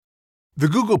The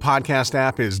Google Podcast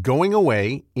app is going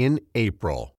away in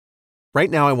April. Right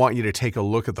now, I want you to take a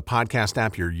look at the podcast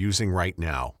app you're using right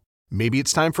now. Maybe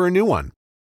it's time for a new one.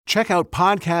 Check out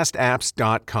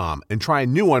podcastapps.com and try a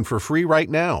new one for free right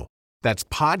now. That's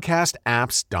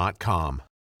podcastapps.com.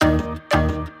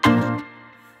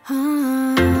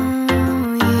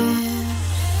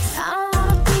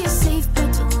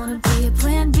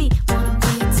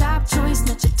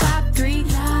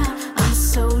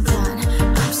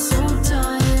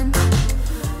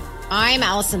 I'm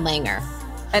Allison Langer.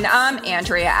 And I'm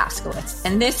Andrea Askowitz,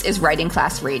 and this is Writing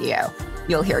Class Radio.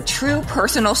 You'll hear true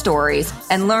personal stories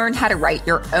and learn how to write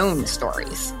your own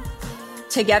stories.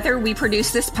 Together, we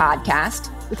produce this podcast,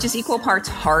 which is equal parts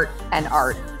heart and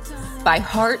art. By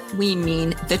heart, we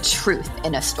mean the truth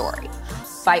in a story.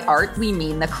 By art, we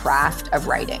mean the craft of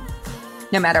writing.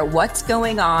 No matter what's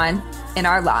going on in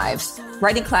our lives,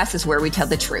 Writing Class is where we tell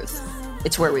the truth.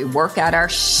 It's where we work out our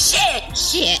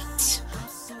shit.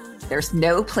 There's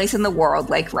no place in the world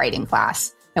like Writing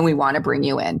Class, and we want to bring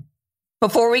you in.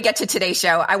 Before we get to today's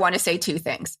show, I want to say two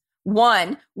things.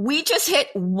 One, we just hit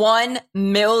 1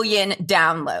 million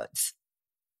downloads.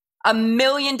 1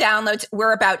 million downloads.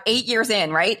 We're about 8 years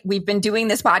in, right? We've been doing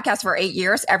this podcast for 8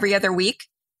 years, every other week.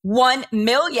 1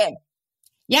 million.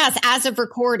 Yes, as of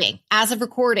recording,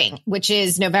 which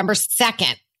is November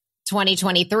 2nd,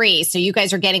 2023. So you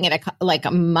guys are getting it like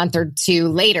a month or two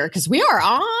later because we are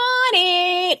on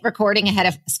it, recording ahead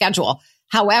of schedule.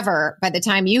 However, by the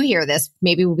time you hear this,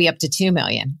 maybe we'll be up to 2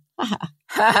 million.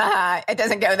 It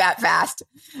doesn't go that fast.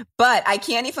 But I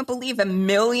can't even believe 1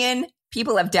 million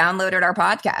people have downloaded our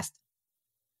podcast.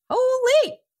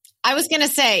 Holy. I was going to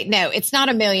say, no, it's not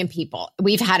 1 million people.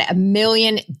 We've had 1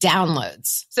 million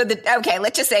downloads. So, okay,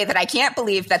 let's just say that I can't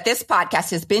believe that this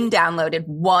podcast has been downloaded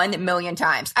 1 million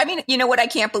times. I mean, you know what I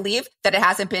can't believe? That it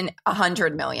hasn't been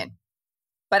 100 million.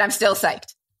 But I'm still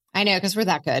psyched. I know, because we're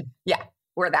that good. Yeah,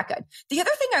 we're that good. The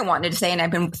other thing I wanted to say, and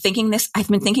I've been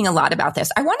thinking a lot about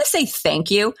this. I want to say thank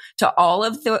you to all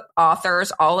of the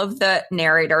authors, all of the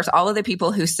narrators, all of the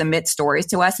people who submit stories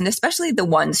to us, and especially the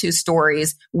ones whose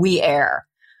stories we air.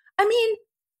 I mean,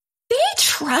 they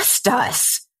trust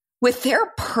us with their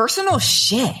personal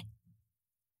shit.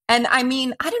 And I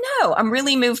mean, I don't know. I'm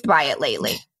really moved by it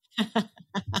lately.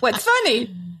 What's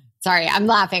funny? Sorry, I'm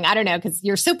laughing. I don't know, because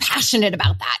you're so passionate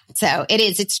about that. So it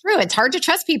is. It's true. It's hard to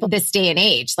trust people this day and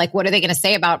age. Like, what are they going to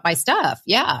say about my stuff?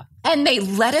 Yeah. And they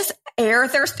let us air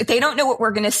they don't know what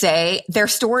we're going to say. Their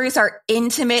stories are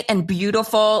intimate and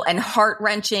beautiful and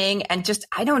heart-wrenching and just,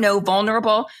 I don't know,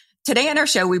 vulnerable. Today on our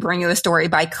show, we bring you a story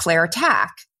by Claire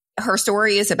Tack. Her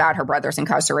story is about her brother's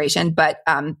incarceration, but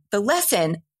the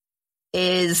lesson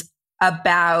is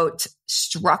about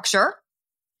structure.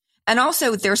 And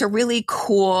also, there's a really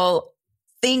cool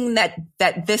thing that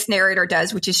this narrator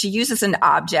does, which is she uses an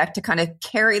object to kind of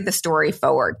carry the story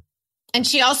forward. And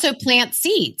she also plants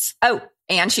seeds. Oh,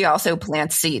 and she also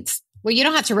plants seeds. Well, you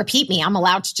don't have to repeat me. I'm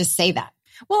allowed to just say that.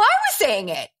 Well, I was saying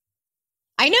it.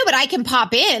 I know, but I can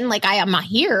pop in. Like, I am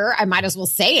here. I might as well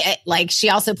say it. Like, she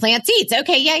also plants seeds.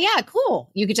 Okay, yeah,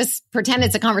 cool. You could just pretend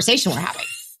it's a conversation we're having.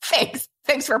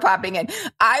 Thanks for popping in.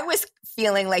 I was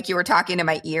feeling like you were talking to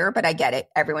my ear, but I get it.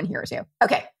 Everyone hears you.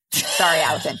 Okay. Sorry,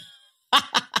 Allison.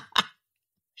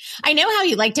 I know how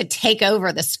you like to take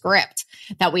over the script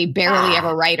that we barely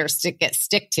ever write or stick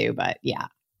to, but yeah,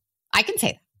 I can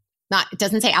say that. It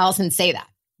doesn't say Allison say that,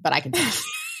 but I can say that.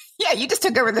 Yeah, you just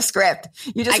took over the script.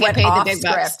 You just went paid off the big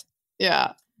script. Bucks.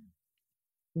 Yeah.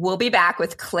 We'll be back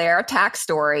with Claire Tack's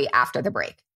story after the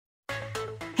break.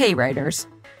 Hey, writers.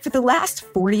 For the last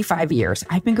 45 years,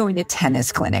 I've been going to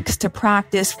tennis clinics to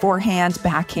practice forehand,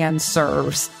 backhand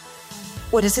serves.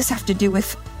 What does this have to do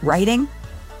with writing?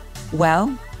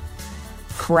 Well,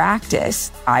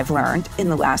 practice, I've learned in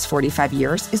the last 45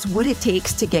 years, is what it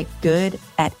takes to get good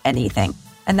at anything.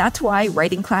 And that's why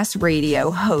Writing Class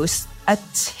Radio hosts a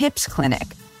tips clinic,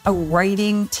 a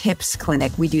writing tips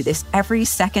clinic. We do this every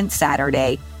second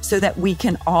Saturday so that we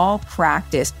can all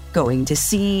practice going to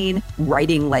scene,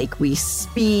 writing like we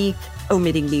speak,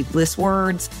 omitting needless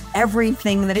words,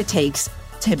 everything that it takes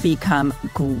to become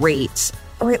great,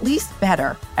 or at least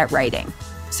better at writing.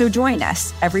 So join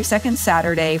us every second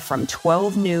Saturday from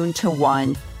 12 noon to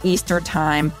 1 Eastern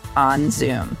Time on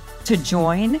Zoom. To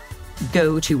join,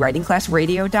 go to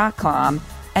writingclassradio.com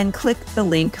and click the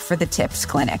link for the tips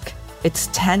clinic. It's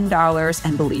 $10,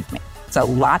 and believe me, it's a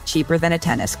lot cheaper than a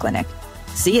tennis clinic.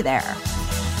 See you there.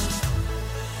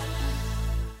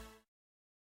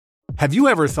 Have you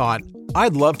ever thought,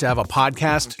 I'd love to have a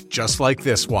podcast just like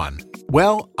this one?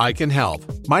 Well, I can help.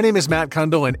 My name is Matt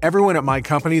Kundle, and everyone at my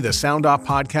company, the Sound Off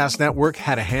Podcast Network,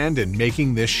 had a hand in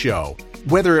making this show.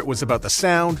 Whether it was about the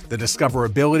sound, the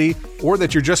discoverability, or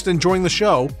that you're just enjoying the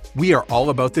show, we are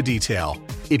all about the detail.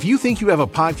 If you think you have a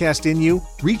podcast in you,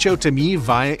 reach out to me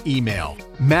via email,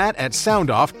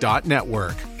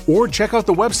 matt@soundoff.network, or check out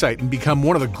the website and become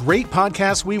one of the great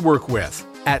podcasts we work with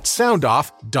at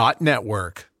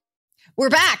soundoff.network. We're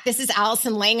back. This is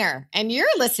Allison Langer, and you're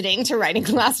listening to Writing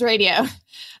Class Radio.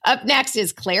 Up next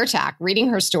is Claire Tack reading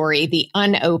her story, The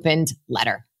Unopened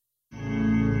Letter.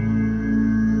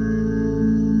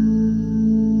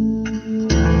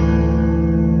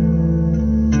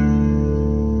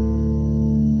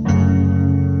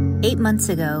 Eight months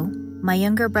ago, my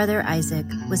younger brother Isaac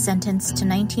was sentenced to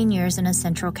 19 years in a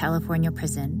Central California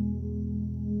prison.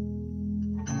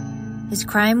 His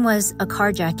crime was a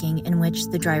carjacking in which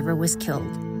the driver was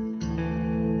killed.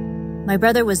 My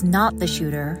brother was not the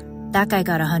shooter. That guy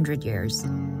got 100 years.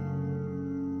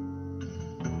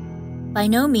 By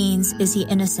no means is he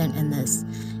innocent in this,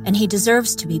 and he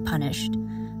deserves to be punished,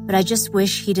 but I just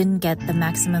wish he didn't get the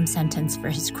maximum sentence for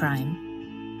his crime.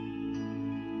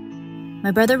 My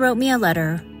brother wrote me a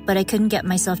letter, but I couldn't get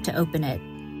myself to open it.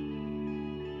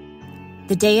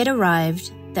 The day it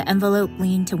arrived, the envelope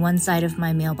leaned to one side of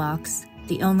my mailbox,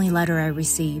 the only letter I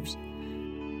received.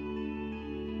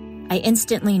 I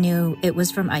instantly knew it was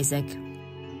from Isaac.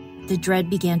 The dread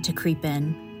began to creep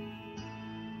in.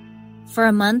 For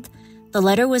a month, the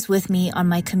letter was with me on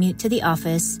my commute to the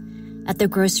office, at the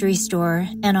grocery store,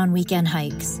 and on weekend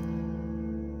hikes.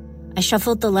 I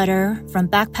shuffled the letter from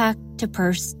backpack to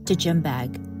purse to gym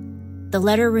bag. The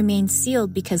letter remained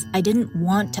sealed because I didn't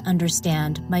want to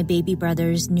understand my baby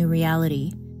brother's new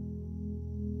reality.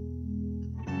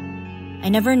 I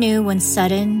never knew when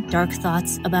sudden, dark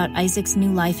thoughts about Isaac's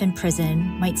new life in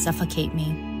prison might suffocate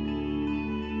me.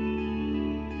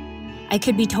 I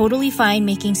could be totally fine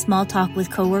making small talk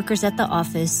with coworkers at the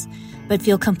office, but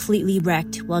feel completely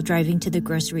wrecked while driving to the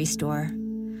grocery store.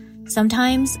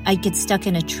 Sometimes I'd get stuck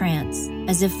in a trance,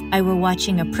 as if I were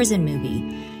watching a prison movie,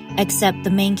 except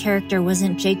the main character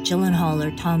wasn't Jake Gyllenhaal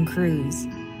or Tom Cruise.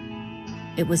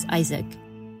 It was Isaac.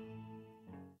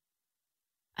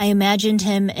 I imagined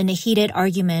him in a heated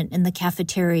argument in the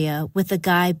cafeteria with a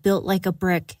guy built like a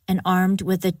brick and armed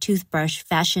with a toothbrush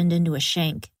fashioned into a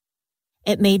shank.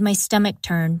 It made my stomach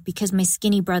turn because my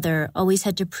skinny brother always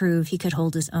had to prove he could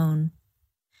hold his own.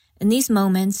 In these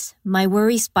moments, my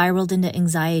worry spiraled into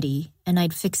anxiety, and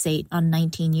I'd fixate on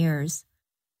 19 years.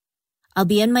 I'll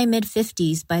be in my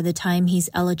mid-50s by the time he's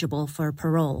eligible for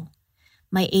parole.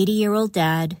 My 80-year-old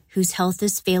dad, whose health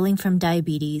is failing from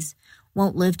diabetes,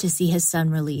 won't live to see his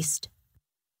son released.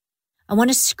 I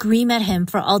want to scream at him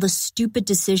for all the stupid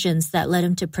decisions that led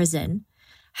him to prison.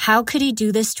 How could he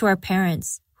do this to our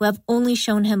parents, who have only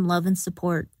shown him love and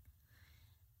support?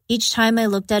 Each time I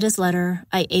looked at his letter,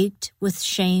 I ached with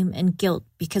shame and guilt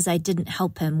because I didn't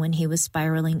help him when he was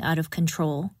spiraling out of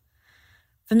control.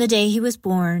 From the day he was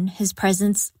born, his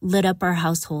presence lit up our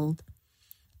household.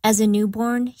 As a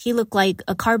newborn, he looked like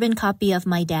a carbon copy of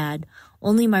my dad,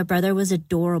 only my brother was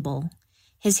adorable.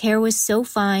 His hair was so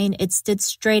fine it stood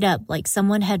straight up like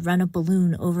someone had run a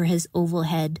balloon over his oval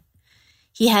head.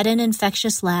 He had an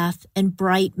infectious laugh and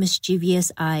bright,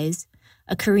 mischievous eyes,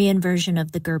 a Korean version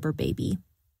of the Gerber baby.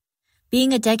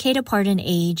 Being a decade apart in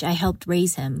age, I helped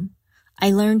raise him.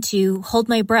 I learned to hold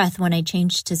my breath when I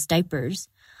changed his diapers.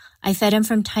 I fed him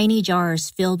from tiny jars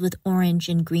filled with orange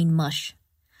and green mush.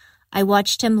 I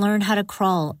watched him learn how to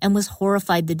crawl and was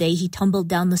horrified the day he tumbled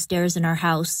down the stairs in our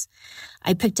house.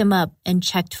 I picked him up and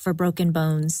checked for broken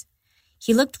bones.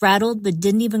 He looked rattled but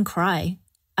didn't even cry.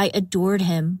 I adored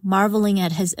him, marveling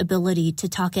at his ability to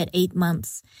talk at 8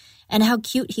 months and how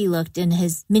cute he looked in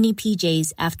his mini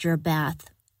PJs after a bath.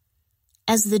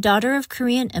 As the daughter of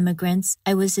Korean immigrants,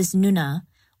 I was his Nuna,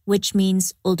 which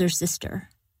means older sister.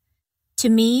 To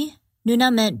me,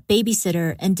 Nuna meant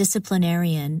babysitter and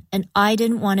disciplinarian, and I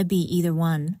didn't want to be either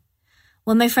one.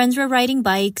 When my friends were riding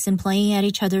bikes and playing at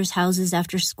each other's houses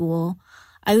after school,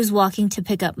 I was walking to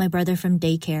pick up my brother from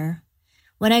daycare.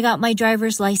 When I got my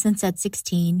driver's license at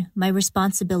 16, my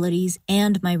responsibilities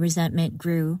and my resentment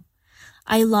grew.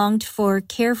 I longed for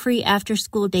carefree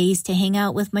after-school days to hang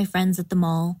out with my friends at the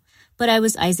mall, but I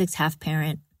was Isaac's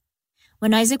half-parent.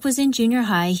 When Isaac was in junior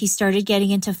high, he started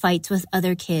getting into fights with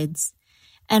other kids,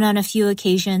 and on a few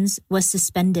occasions was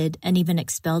suspended and even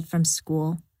expelled from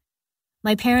school.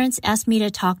 My parents asked me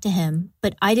to talk to him,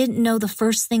 but I didn't know the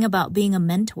first thing about being a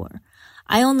mentor.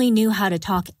 I only knew how to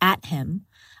talk at him.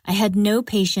 I had no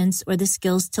patience or the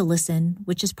skills to listen,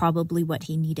 which is probably what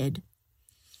he needed.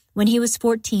 When he was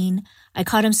 14, I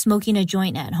caught him smoking a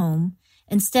joint at home.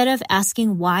 Instead of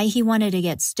asking why he wanted to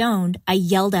get stoned, I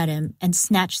yelled at him and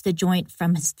snatched the joint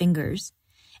from his fingers.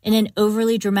 In an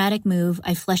overly dramatic move,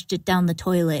 I flushed it down the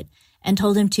toilet and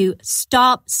told him to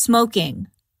stop smoking.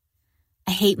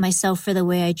 I hate myself for the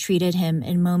way I treated him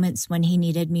in moments when he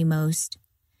needed me most.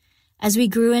 As we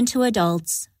grew into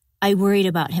adults, I worried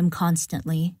about him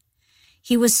constantly.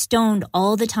 He was stoned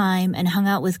all the time and hung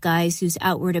out with guys whose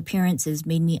outward appearances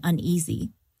made me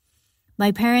uneasy.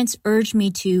 My parents urged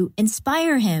me to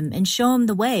inspire him and show him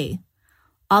the way.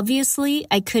 Obviously,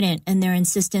 I couldn't, and their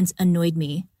insistence annoyed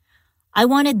me. I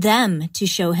wanted them to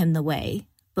show him the way,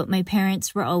 but my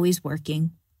parents were always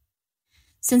working.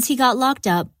 Since he got locked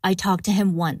up, I talked to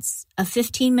him once, a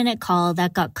 15-minute call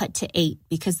that got cut to 8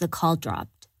 because the call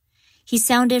dropped. He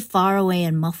sounded far away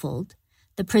and muffled.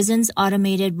 The prison's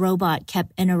automated robot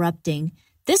kept interrupting.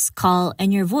 This call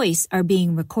and your voice are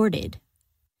being recorded.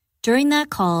 During that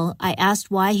call, I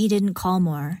asked why he didn't call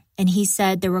more, and he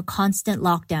said there were constant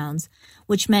lockdowns,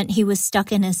 which meant he was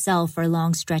stuck in his cell for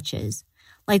long stretches,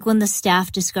 like when the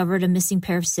staff discovered a missing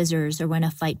pair of scissors or when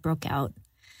a fight broke out.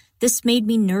 This made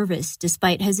me nervous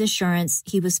despite his assurance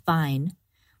he was fine.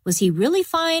 Was he really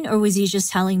fine, or was he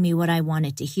just telling me what I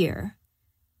wanted to hear?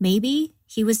 Maybe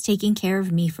he was taking care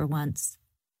of me for once.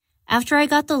 After I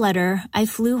got the letter, I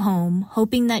flew home,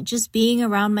 hoping that just being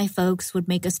around my folks would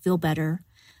make us feel better,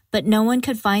 but no one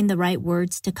could find the right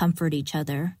words to comfort each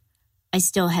other. I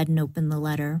still hadn't opened the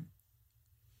letter.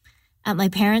 At my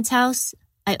parents' house,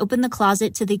 I opened the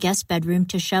closet to the guest bedroom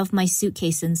to shove my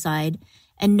suitcase inside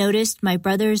and noticed my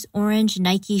brother's orange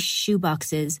Nike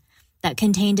shoeboxes that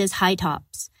contained his high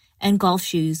tops and golf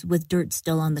shoes with dirt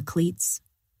still on the cleats.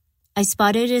 I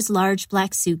spotted his large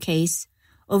black suitcase,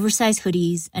 oversized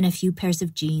hoodies, and a few pairs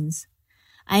of jeans.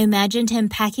 I imagined him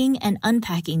packing and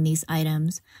unpacking these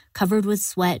items, covered with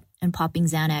sweat and popping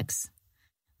Xanax.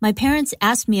 My parents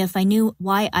asked me if I knew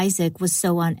why Isaac was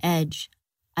so on edge.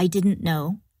 I didn't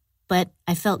know, but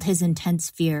I felt his intense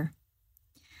fear.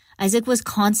 Isaac was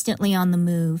constantly on the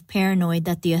move, paranoid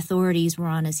that the authorities were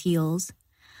on his heels.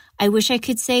 I wish I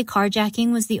could say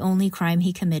carjacking was the only crime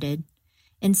he committed.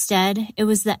 Instead, it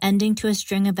was the ending to a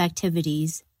string of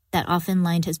activities that often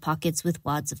lined his pockets with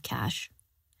wads of cash.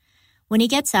 When he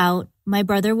gets out, my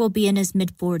brother will be in his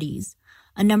mid-40s,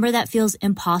 a number that feels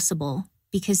impossible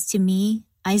because to me,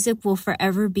 Isaac will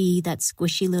forever be that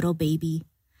squishy little baby.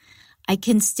 I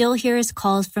can still hear his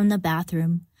calls from the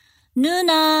bathroom.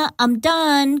 Nuna, I'm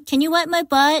done. Can you wipe my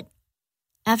butt?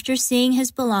 After seeing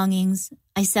his belongings,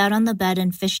 I sat on the bed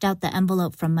and fished out the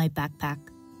envelope from my backpack.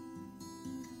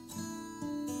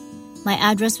 My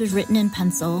address was written in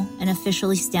pencil and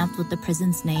officially stamped with the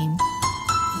prison's name.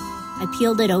 I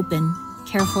peeled it open,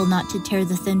 careful not to tear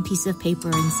the thin piece of paper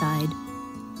inside.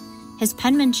 His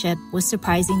penmanship was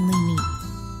surprisingly neat.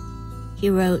 He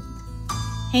wrote,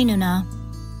 "Hey, Nuna."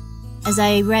 As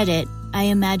I read it, I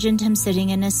imagined him sitting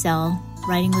in his cell,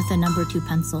 writing with a number 2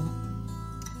 pencil.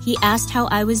 He asked how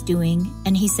I was doing,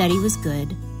 and he said he was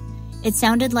good. It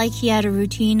sounded like he had a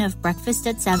routine of breakfast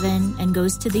at 7 and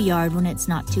goes to the yard when it's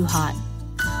not too hot.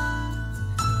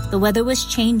 The weather was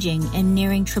changing and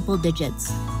nearing triple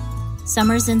digits.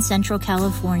 Summers in Central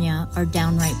California are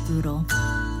downright brutal.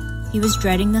 He was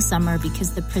dreading the summer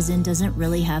because the prison doesn't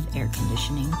really have air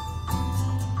conditioning.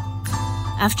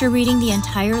 After reading the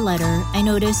entire letter, I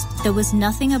noticed there was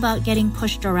nothing about getting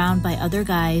pushed around by other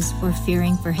guys or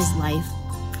fearing for his life.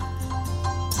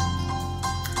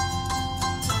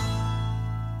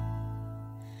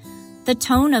 The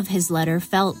tone of his letter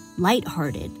felt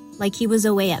lighthearted, like he was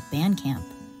away at band camp.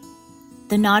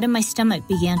 The knot in my stomach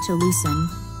began to loosen,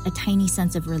 a tiny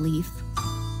sense of relief.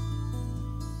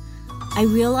 I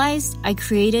realized I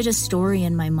created a story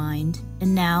in my mind,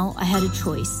 and now I had a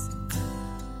choice.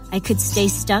 I could stay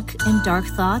stuck in dark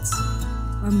thoughts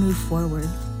or move forward.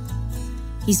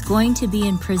 He's going to be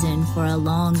in prison for a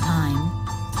long time,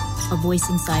 a voice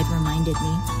inside reminded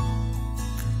me.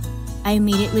 I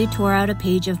immediately tore out a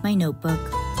page of my notebook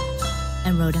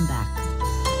and wrote him back.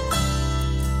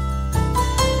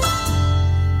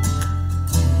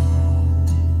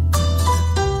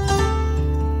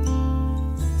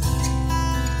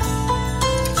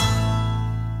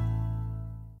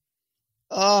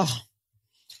 Oh,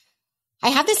 I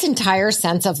have this entire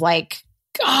sense of like,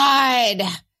 God,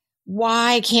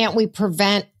 why can't we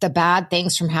prevent the bad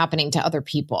things from happening to other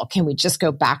people? Can we just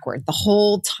go backward the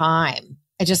whole time?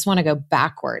 I just want to go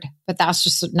backward, but that's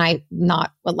just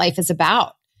not what life is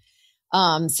about.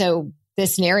 So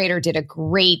this narrator did a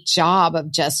great job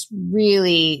of just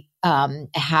really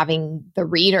having the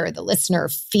reader, the listener,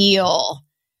 feel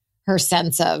her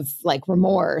sense of like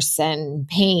remorse and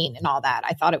pain and all that.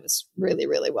 I thought it was really,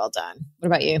 really well done. What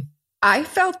about you? I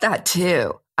felt that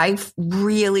too. I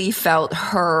really felt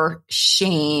her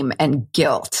shame and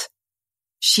guilt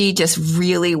She just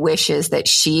really wishes that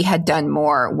she had done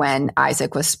more when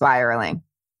Isaac was spiraling.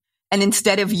 And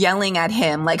instead of yelling at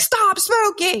him like, stop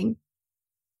smoking,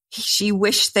 she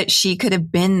wished that she could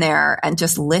have been there and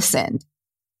just listened.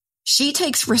 She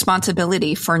takes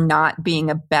responsibility for not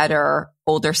being a better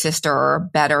older sister or a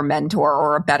better mentor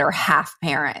or a better half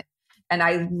parent. And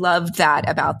I love that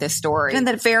about this story. And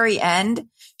at the very end,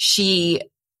 she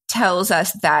tells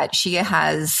us that she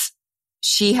has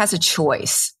a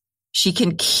choice. She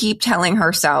can keep telling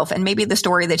herself, and maybe the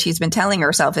story that she's been telling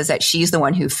herself is that she's the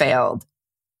one who failed.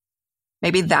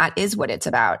 Maybe that is what it's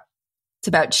about. It's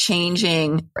about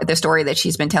changing the story that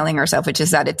she's been telling herself, which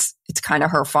is that it's kind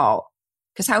of her fault.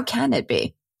 Because how can it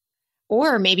be?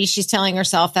 Or maybe she's telling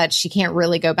herself that she can't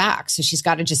really go back. So she's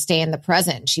got to just stay in the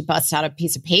present. She busts out a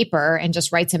piece of paper and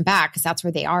just writes him back because that's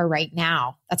where they are right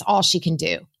now. That's all she can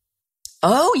do.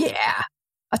 Oh, yeah.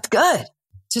 That's good.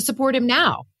 To support him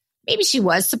now. Maybe she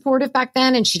was supportive back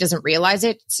then and she doesn't realize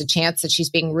it. It's a chance that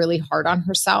she's being really hard on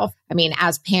herself. I mean,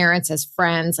 as parents, as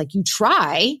friends, like you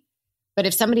try, but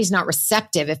if somebody's not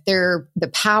receptive, if they're the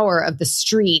power of the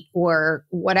street or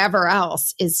whatever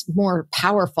else is more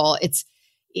powerful, it's,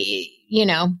 you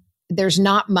know, there's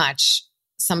not much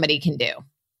somebody can do.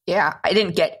 Yeah. I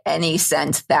didn't get any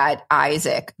sense that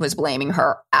Isaac was blaming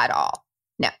her at all.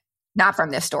 No, not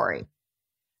from this story.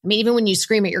 I mean, even when you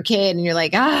scream at your kid and you're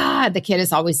like, the kid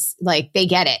is always like, they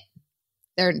get it.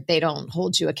 They don't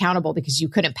hold you accountable because you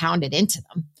couldn't pound it into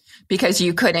them. Because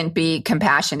you couldn't be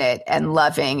compassionate and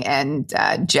loving and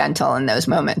gentle in those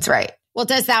moments, right? Well,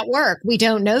 does that work? We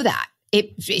don't know that.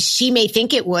 She may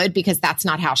think it would because that's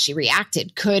not how she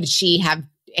reacted. Could she have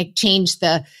changed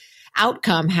the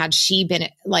outcome had she been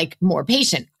like more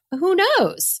patient? Who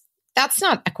knows? That's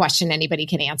not a question anybody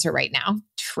can answer right now.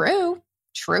 True.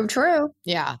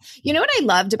 Yeah. You know what I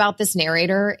loved about this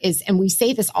narrator is, and we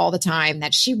say this all the time,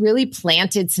 that she really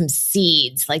planted some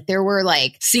seeds. Like there were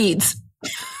like seeds.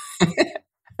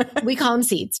 We call them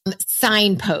seeds,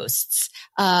 signposts,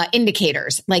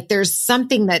 indicators. Like there's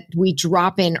something that we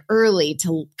drop in early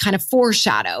to kind of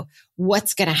foreshadow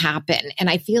what's going to happen. And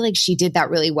I feel like she did that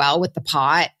really well with the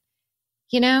pot,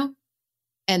 you know,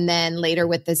 and then later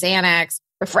with the Xanax.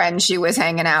 The friend he was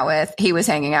hanging out with.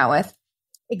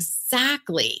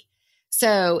 Exactly.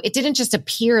 So it didn't just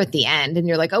appear at the end and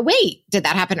you're like, oh, wait, did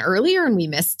that happen earlier and we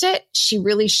missed it? She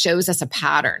really shows us a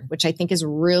pattern, which I think is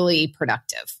really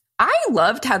productive. I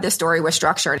loved how the story was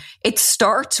structured. It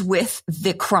starts with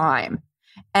the crime.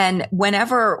 And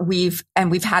whenever we've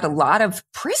had a lot of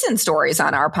prison stories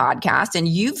on our podcast, and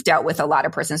you've dealt with a lot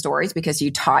of prison stories because you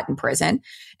taught in prison.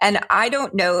 And I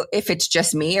don't know if it's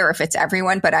just me or if it's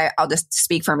everyone, but I'll just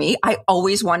speak for me. I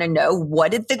always want to know,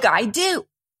 what did the guy do?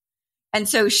 And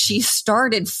so she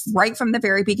started right from the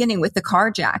very beginning with the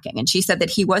carjacking. And she said that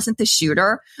he wasn't the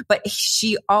shooter, but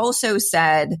she also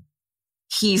said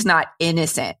he's not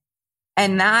innocent.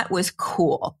 And that was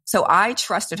cool. So I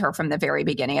trusted her from the very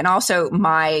beginning. And also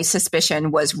my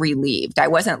suspicion was relieved. I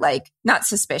wasn't like, not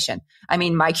suspicion. I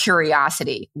mean, my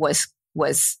curiosity was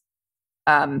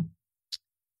I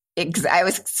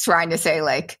was trying to say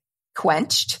like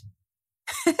quenched.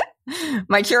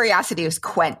 My curiosity was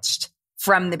quenched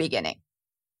from the beginning.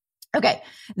 Okay.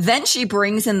 Then she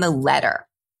brings in the letter.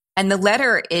 And the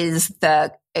letter is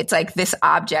it's like this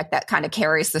object that kind of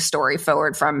carries the story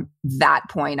forward from that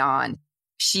point on.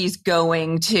 She's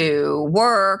going to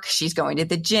work. She's going to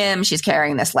the gym. She's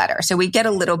carrying this letter. So we get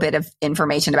a little bit of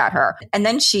information about her. And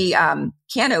then she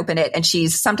can't open it. And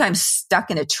she's sometimes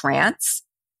stuck in a trance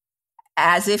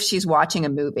as if she's watching a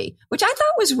movie, which I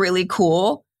thought was really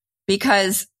cool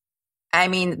because, I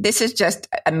mean, this is just,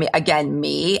 again,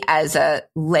 me as a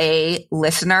lay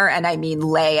listener. And I mean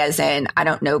lay as in I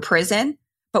don't know prison.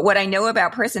 But what I know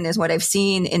about prison is what I've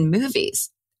seen in movies.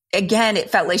 Again,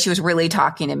 it felt like she was really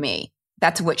talking to me.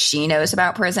 That's what she knows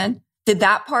about prison. Did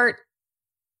that part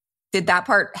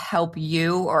help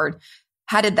you, or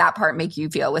how did that part make you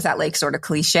feel? Was that like sort of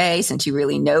cliche since you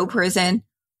really know prison,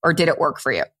 or did it work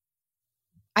for you?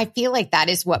 I feel like that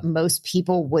is what most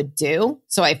people would do.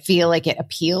 So I feel like it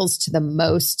appeals to the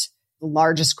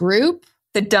largest group.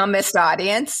 The dumbest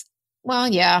audience. Well,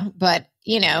 yeah, but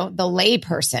the lay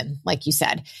person, like you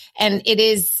said, and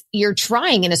you're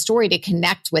trying in a story to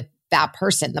connect with that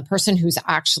person, the person who's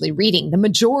actually reading. The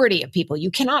majority of people, you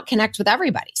cannot connect with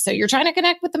everybody. So you're trying to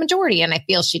connect with the majority. And I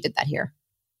feel she did that here.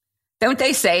 Don't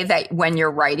they say that when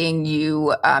you're writing,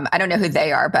 I don't know who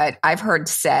they are, but I've heard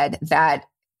said that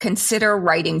consider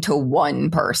writing to one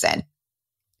person.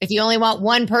 If you only want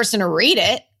one person to read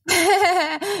it.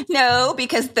 No,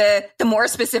 because the more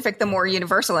specific, the more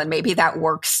universal. And maybe that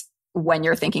works when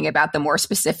you're thinking about the more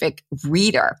specific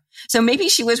reader. So maybe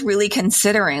she was really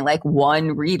considering like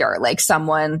one reader, like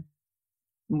someone,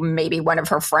 maybe one of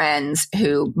her friends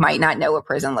who might not know what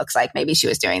prison looks like. Maybe she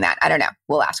was doing that. I don't know.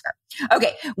 We'll ask her.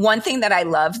 Okay. One thing that I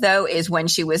love though is when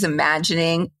she was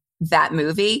imagining that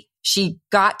movie, she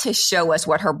got to show us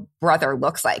what her brother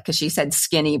looks like because she said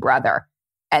skinny brother,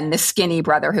 and the skinny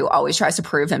brother who always tries to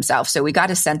prove himself. So we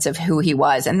got a sense of who he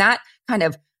was, and that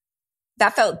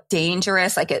felt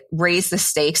dangerous. Like it raised the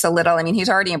stakes a little. I mean, he's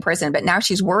already in prison, but now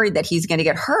she's worried that he's going to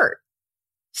get hurt.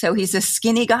 So he's a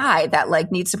skinny guy that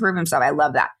like needs to prove himself. I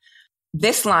love that.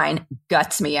 This line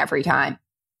guts me every time.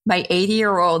 My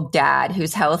 80-year-old dad,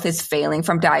 whose health is failing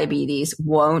from diabetes,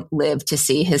 won't live to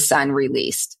see his son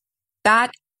released.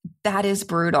 That is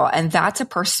brutal. And that's a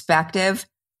perspective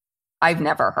I've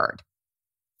never heard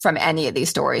from any of these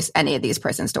stories, any of these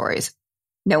prison stories.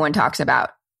 No one talks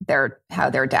about how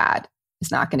their dad is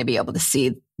not going to be able to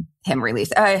see him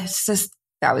released.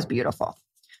 That was beautiful.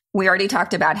 We already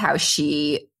talked about how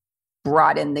she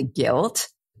brought in the guilt.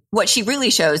 What she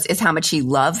really shows is how much she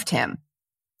loved him.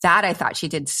 That I thought she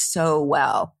did so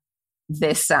well.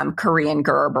 This Korean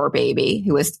Gerber baby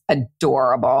who was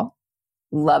adorable.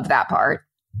 Love that part.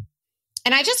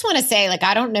 And I just want to say, like,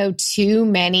 I don't know too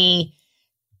many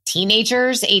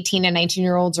teenagers, 18 and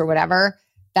 19-year-olds or whatever,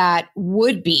 that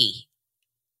would be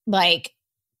like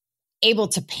able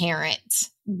to parent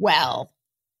well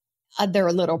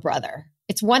their little brother.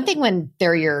 It's one thing when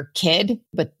they're your kid,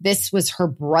 but this was her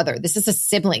brother. This is a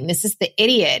sibling. This is the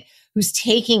idiot who's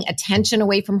taking attention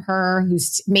away from her,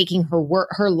 who's making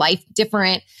her life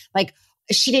different. Like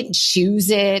she didn't choose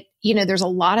it. You know, there's a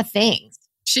lot of things.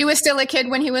 She was still a kid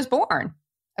when he was born.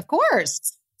 Of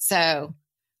course. So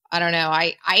I don't know.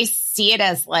 I see it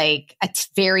as like a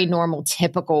very normal,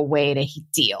 typical way to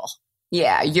deal.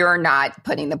 Yeah, you're not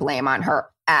putting the blame on her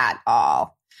at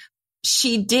all.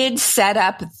 She did set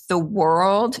up the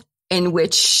world in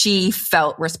which she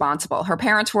felt responsible. Her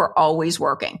parents were always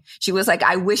working. She was like,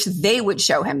 I wish they would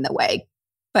show him the way,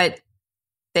 but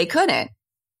they couldn't.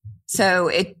 So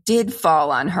it did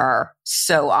fall on her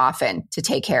so often to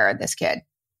take care of this kid.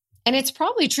 And it's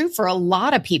probably true for a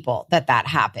lot of people that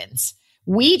happens.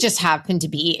 We just happen to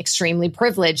be extremely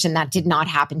privileged and that did not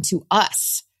happen to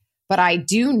us. But I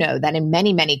do know that in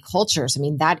many, many cultures, I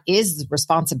mean, that is the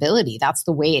responsibility. That's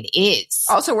the way it is.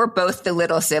 Also, we're both the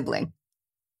little sibling.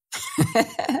 I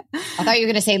thought you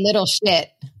were going to say little shit.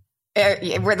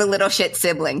 We're the little shit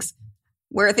siblings.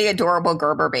 We're the adorable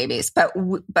Gerber babies. But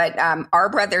our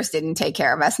brothers didn't take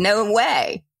care of us. No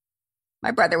way.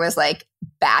 My brother was like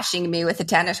bashing me with a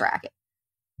tennis racket.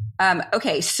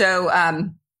 Okay, so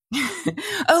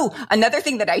another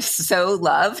thing that I so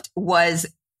loved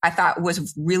I thought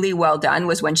was really well done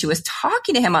was when she was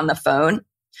talking to him on the phone.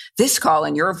 This call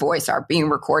and your voice are being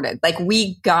recorded. Like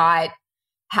we got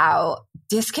how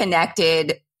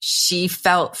disconnected she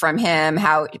felt from him,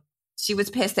 how she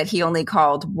was pissed that he only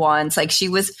called once. Like she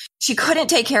couldn't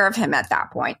take care of him at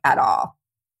that point at all.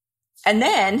 And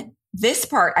then this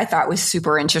part I thought was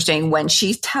super interesting when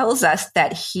she tells us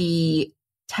that he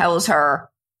tells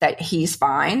her that he's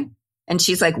fine. And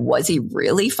she's like, was he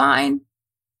really fine?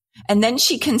 And then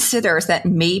she considers that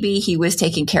maybe he was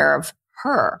taking care of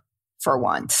her for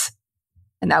once.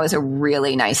 And that was a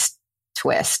really nice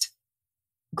twist.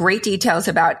 Great details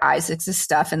about Isaac's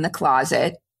stuff in the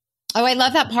closet. Oh, I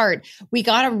love that part. We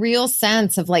got a real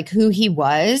sense of like who he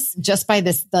was just by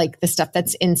this, like the stuff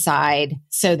that's inside.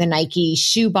 So the Nike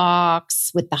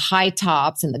shoebox with the high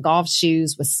tops and the golf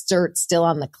shoes with skirts still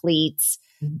on the cleats,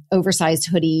 oversized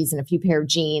hoodies and a few pair of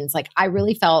jeans. Like I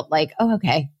really felt like, oh,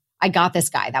 okay, I got this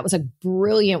guy. That was a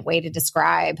brilliant way to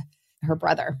describe her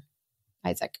brother,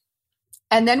 Isaac.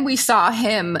 And then we saw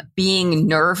him being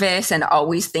nervous and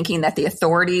always thinking that the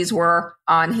authorities were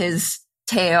on his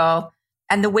tail.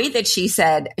 And the way that she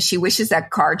said she wishes that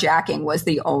carjacking was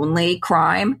the only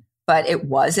crime, but it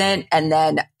wasn't. And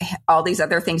then all these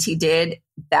other things he did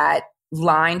that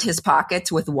lined his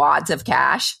pockets with wads of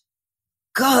cash.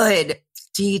 Good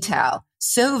detail.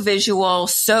 So visual,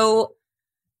 so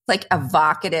like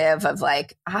evocative of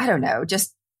like, I don't know,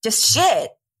 just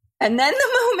shit. And then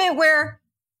the moment where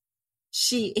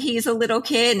he's a little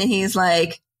kid and he's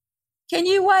like, can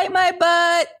you wipe my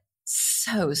butt?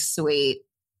 So sweet.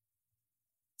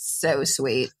 So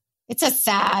sweet. It's a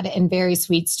sad and very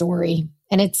sweet story,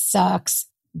 and it sucks.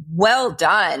 Well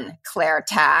done, Claire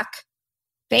Tack.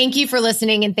 Thank you for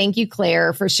listening, and thank you,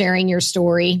 Claire, for sharing your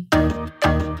story.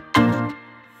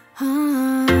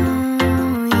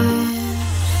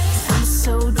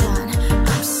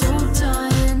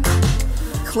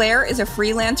 Claire is a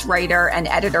freelance writer and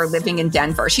editor living in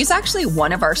Denver. She's actually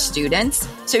one of our students,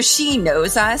 so she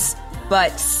knows us,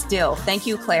 but still, thank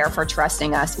you, Claire, for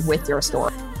trusting us with your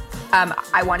story.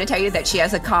 I want to tell you that she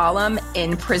has a column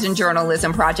in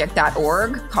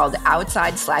prisonjournalismproject.org called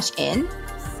Outside/In,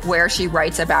 where she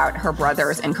writes about her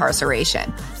brother's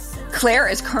incarceration. Claire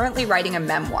is currently writing a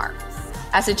memoir.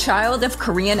 As a child of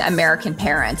Korean American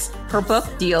parents, her book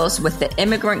deals with the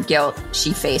immigrant guilt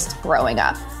she faced growing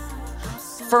up.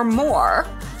 For more,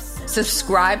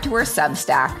 subscribe to her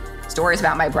Substack, Stories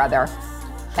About My Brother,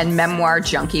 and Memoir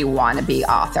Junkie Wannabe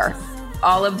Author.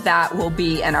 All of that will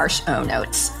be in our show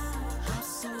notes.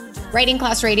 Writing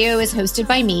Class Radio is hosted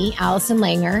by me, Allison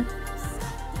Langer.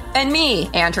 And me,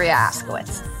 Andrea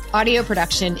Askowitz. Audio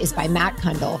production is by Matt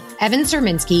Kundle, Evan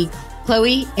Serminski,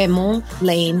 Chloe Emon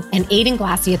Lane, and Aidan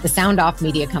Glassy at the Sound Off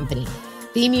Media Company.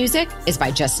 Theme music is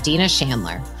by Justina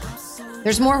Chandler.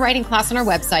 There's more Writing Class on our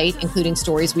website, including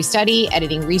stories we study,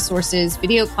 editing resources,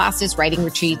 video classes, writing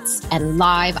retreats, and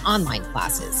live online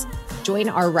classes. Join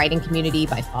our writing community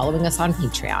by following us on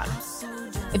Patreon.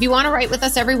 If you want to write with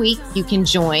us every week, you can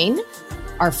join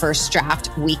our First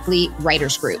Draft weekly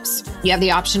writers groups. You have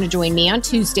the option to join me on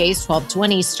Tuesdays, 12 to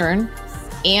 1 Eastern,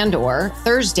 and or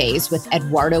Thursdays with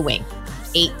Eduardo Wink,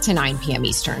 8 to 9 p.m.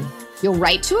 Eastern. You'll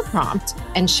write to a prompt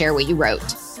and share what you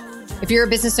wrote. If you're a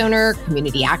business owner,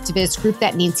 community activist, group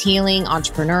that needs healing,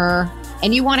 entrepreneur,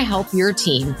 and you want to help your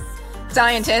team.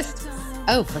 Scientist.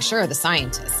 Oh, for sure, the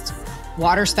scientist.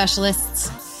 Water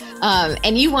specialists.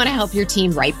 And you want to help your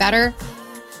team write better.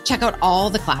 Check out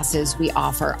all the classes we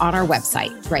offer on our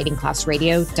website,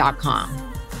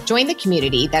 writingclassradio.com. Join the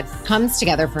community that comes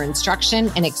together for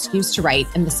instruction and excuse to write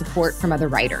and the support from other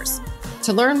writers.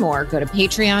 To learn more, go to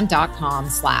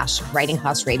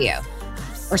patreon.com/writingclassradio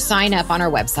or sign up on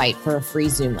our website for a free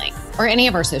Zoom link or any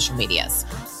of our social medias.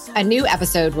 A new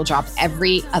episode will drop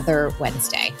every other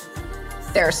Wednesday.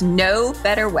 There's no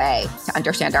better way to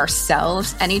understand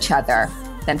ourselves and each other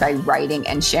than by writing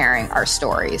and sharing our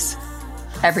stories.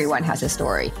 Everyone has a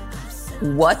story.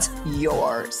 What's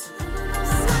yours?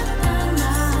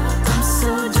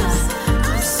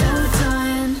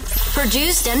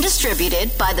 Produced and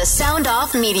distributed by the Sound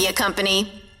Off Media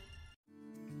Company.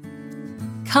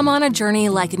 Come on a journey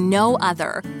like no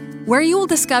other, where you will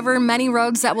discover many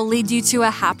roads that will lead you to a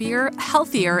happier,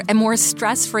 healthier, and more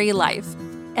stress-free life.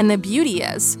 And the beauty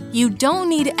is, you don't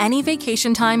need any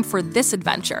vacation time for this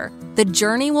adventure. The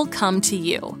journey will come to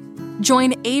you.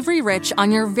 Join Avery Rich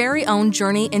on your very own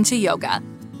journey into yoga.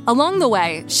 Along the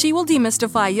way, she will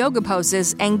demystify yoga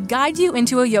poses and guide you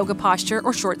into a yoga posture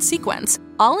or short sequence,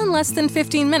 all in less than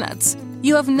 15 minutes.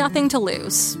 You have nothing to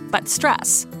lose but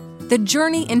stress. The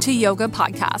Journey into Yoga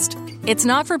podcast. It's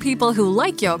not for people who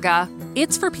like yoga,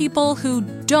 it's for people who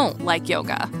don't like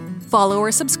yoga. Follow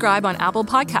or subscribe on Apple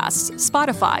Podcasts,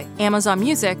 Spotify, Amazon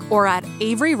Music, or at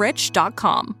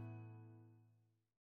averyrich.com.